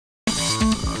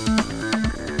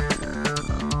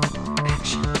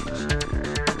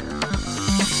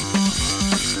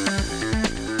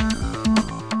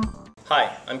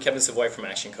I'm Kevin Savoy from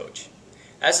ActionCOACH.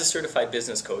 As a certified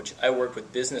business coach, I work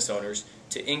with business owners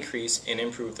to increase and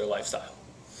improve their lifestyle.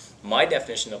 My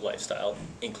definition of lifestyle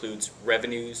includes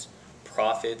revenues,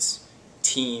 profits,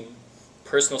 team,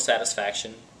 personal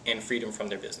satisfaction, and freedom from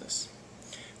their business.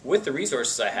 With the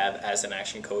resources I have as an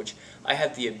action coach, I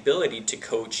have the ability to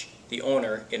coach the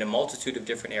owner in a multitude of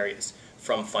different areas,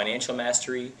 from financial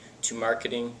mastery to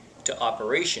marketing to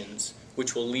operations,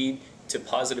 which will lead to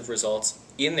positive results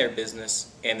in their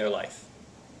business and their life.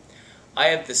 I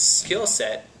have the skill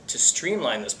set to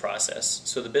streamline this process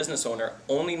so the business owner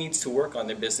only needs to work on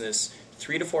their business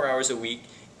 3 to 4 hours a week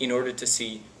in order to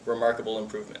see remarkable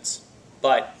improvements.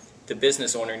 But the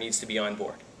business owner needs to be on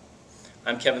board.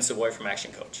 I'm Kevin Savoy from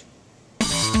ActionCOACH.